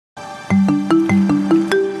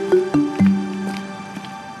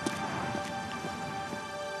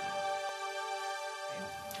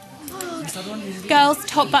Girls,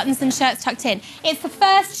 top buttons and shirts tucked in. It's the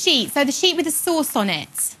first sheet, so the sheet with the source on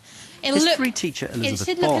it. History teacher Elizabeth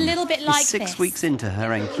should look a little bit like is 6 weeks into her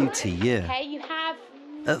NQT year. Okay, you have...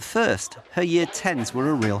 At first, her year 10s were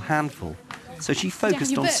a real handful, so she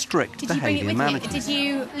focused on strict behaviour management, Did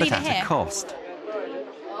you leave but it at here? a cost.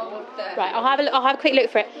 Right, I'll have a quick look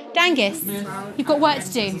for it. Dangus, you've got work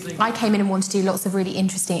to do. I came in and wanted to do lots of really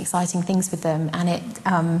interesting, exciting things with them, and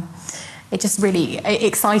it just really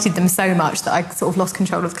excited them so much that I sort of lost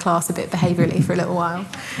control of the class a bit behaviourally for a little while.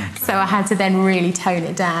 So I had to then really tone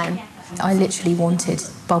it down. I literally wanted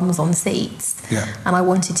bums on seats, and I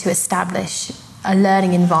wanted to establish a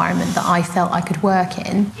learning environment that I felt I could work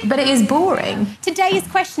in. But it is boring. Today's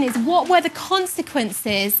question is, what were the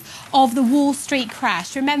consequences of the Wall Street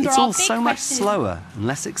crash? Remember, it's our all big so much question slower and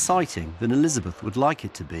less exciting than Elizabeth would like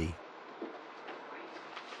it to be.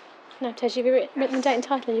 No, Tej, have you written the date and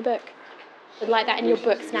title in your book? Would like that in your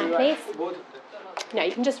books now, please. No,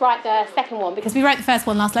 you can just write the second one, because we wrote the first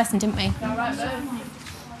one last lesson, didn't we?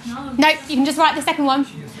 No, you can just write the second one.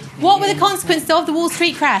 What were the consequences of the Wall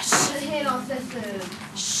Street crash?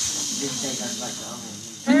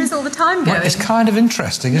 Where is all the time going? Well, it's kind of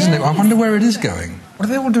interesting, isn't it? I wonder where it is going. What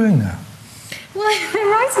are they all doing now? Well, they're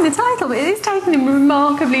writing the title, but it is taking them a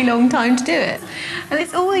remarkably long time to do it. And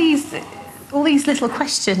it's all these little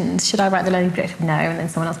questions. Should I write the learning objective? No. And then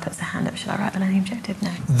someone else puts their hand up. Should I write the learning objective?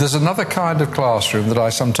 No. There's another kind of classroom that I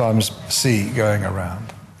sometimes see going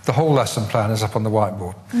around. The whole lesson plan is up on the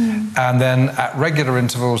whiteboard. And then at regular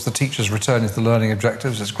intervals, the teacher's returning to the learning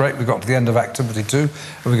objectives. It's great. We got to the end of activity 2, and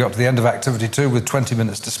we got to the end of activity 2 with 20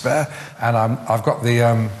 minutes to spare. And I've got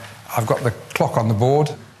the clock on the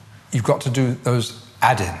board. You've got to do those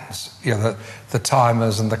add-ins, you know, the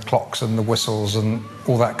timers and the clocks and the whistles and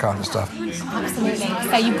all that kind of stuff. Absolutely.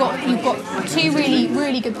 So you've got two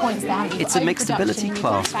really good points there. It's a mixed ability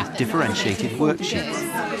class with differentiated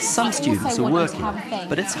worksheets. Some students are working,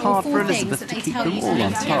 but it's hard for Elizabeth to keep them all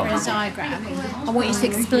on task. I want you to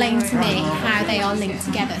explain to me how they are linked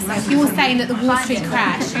together. So if you're saying that the Wall Street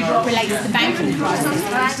crash relates to the banking crisis,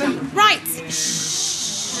 right?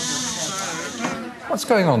 What's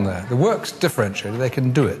going on there? The work's differentiated, they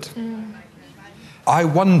can do it. I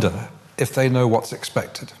wonder if they know what's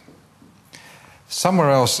expected. Somewhere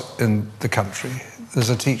else in the country, there's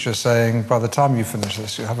a teacher saying, by the time you finish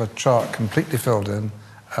this, you have a chart completely filled in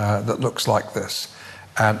that looks like this.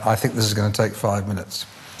 And I think this is going to take 5 minutes.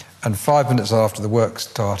 And 5 minutes after the work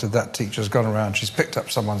started, that teacher's gone around, she's picked up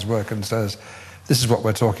someone's work and says, this is what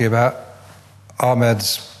we're talking about.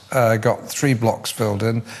 Ahmed's got 3 blocks filled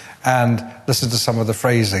in, and listen to some of the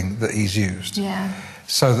phrasing that he's used. Yeah.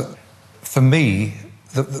 So that, for me,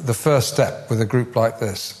 the first step with a group like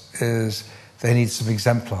this is they need some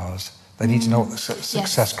exemplars. They need to know what the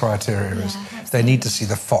success criteria is. Absolutely. They need to see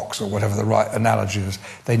the fox, or whatever the right analogy is.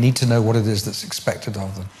 They need to know what it is that's expected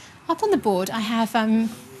of them. Up on the board, I have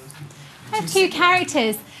 2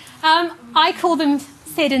 characters. I call them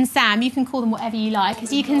Sid and Sam. You can call them whatever you like.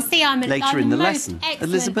 As you can see, Later in the lesson,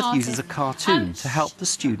 Elizabeth uses a cartoon to help the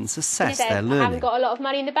students assess their I haven't learning. got a lot of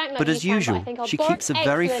money in the bank. But as usual, she keeps a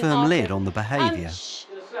very firm lid on the behaviour.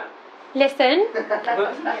 Listen.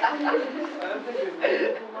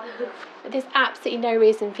 There's absolutely no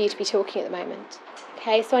reason for you to be talking at the moment.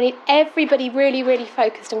 Okay, so I need everybody really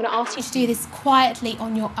focused. I'm going to ask you to do this quietly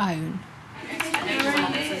on your own.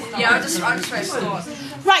 Yeah, I'll just restore.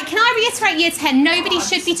 Right, can I reiterate year 10? Nobody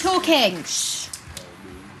should be talking. Shh.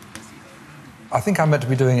 I think I'm meant to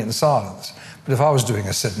be doing it in silence. But if I was doing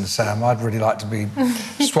a Sid and Sam, I'd really like to be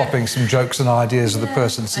swapping some jokes and ideas with the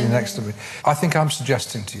person sitting next to me. I think I'm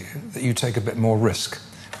suggesting to you that you take a bit more risk,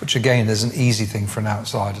 which again is an easy thing for an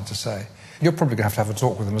outsider to say. You're probably going to have a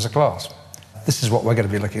talk with them as a class. This is what we're going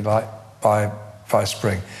to be looking like by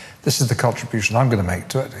spring. This is the contribution I'm going to make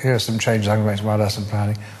to it. Here are some changes I'm going to make to my lesson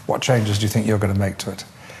planning. What changes do you think you're going to make to it?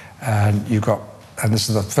 And this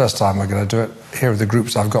is the first time we're going to do it. Here are the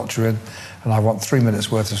groups I've got you in, and I want 3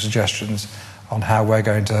 minutes worth of suggestions on how we're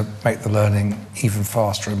going to make the learning even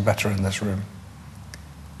faster and better in this room.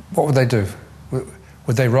 What would they do?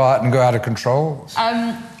 Would they riot and go out of control?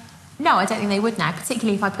 No, I don't think they would now,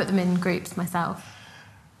 particularly if I put them in groups myself.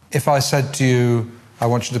 If I said to you, I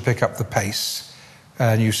want you to pick up the pace,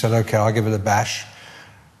 and you said, OK, I'll give it a bash,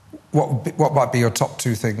 what might be your top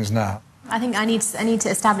 2 things now? I think I need to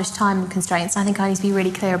establish time constraints. I think I need to be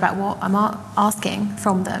really clear about what I'm asking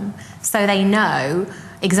from them, so they know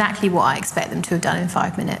exactly what I expect them to have done in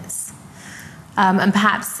 5 minutes. And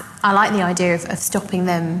perhaps I like the idea of stopping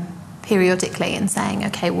them periodically and saying,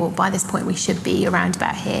 OK, well, by this point we should be around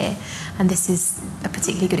about here, and this is a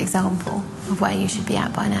particularly good example of where you should be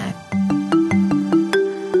at by now.